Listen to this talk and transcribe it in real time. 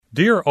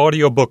Dear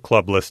Audiobook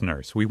Club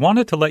listeners, we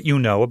wanted to let you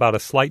know about a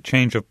slight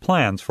change of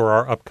plans for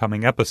our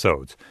upcoming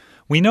episodes.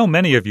 We know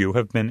many of you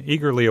have been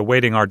eagerly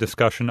awaiting our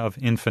discussion of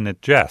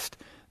Infinite Jest.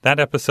 That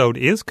episode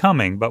is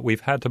coming, but we've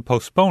had to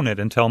postpone it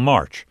until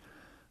March.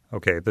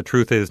 Okay, the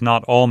truth is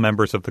not all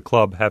members of the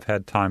club have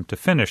had time to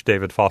finish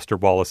David Foster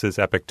Wallace's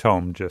epic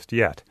tome just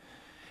yet.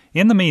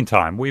 In the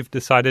meantime, we've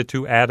decided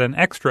to add an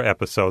extra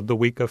episode the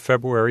week of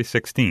February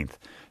 16th.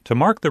 To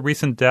mark the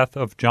recent death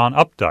of John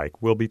Updike,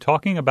 we'll be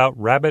talking about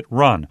Rabbit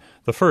Run,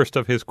 the first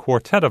of his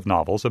quartet of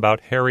novels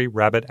about Harry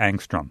Rabbit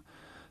Angstrom.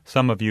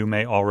 Some of you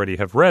may already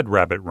have read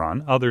Rabbit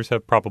Run, others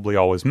have probably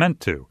always meant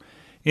to.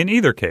 In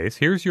either case,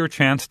 here's your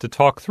chance to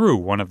talk through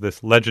one of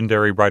this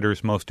legendary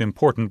writer's most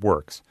important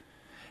works.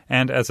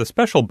 And as a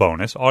special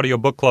bonus,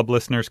 Audiobook Club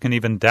listeners can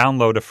even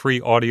download a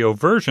free audio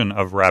version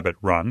of Rabbit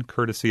Run,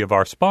 courtesy of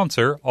our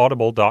sponsor,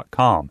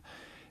 Audible.com.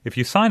 If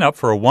you sign up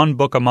for a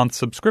one-book-a-month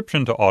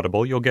subscription to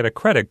Audible, you'll get a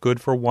credit good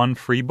for one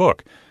free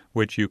book,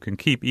 which you can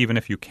keep even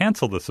if you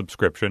cancel the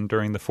subscription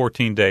during the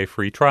 14-day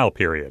free trial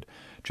period.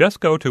 Just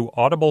go to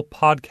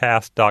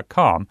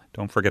audiblepodcast.com.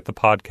 Don't forget the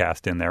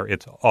podcast in there.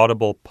 It's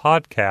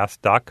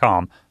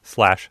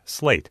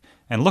audiblepodcast.com/slate.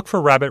 And look for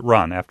Rabbit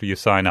Run after you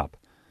sign up.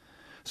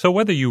 So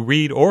whether you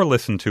read or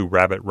listen to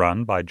Rabbit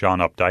Run by John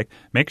Updike,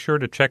 make sure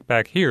to check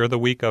back here the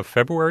week of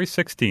February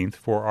 16th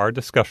for our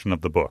discussion of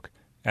the book.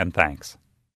 And thanks.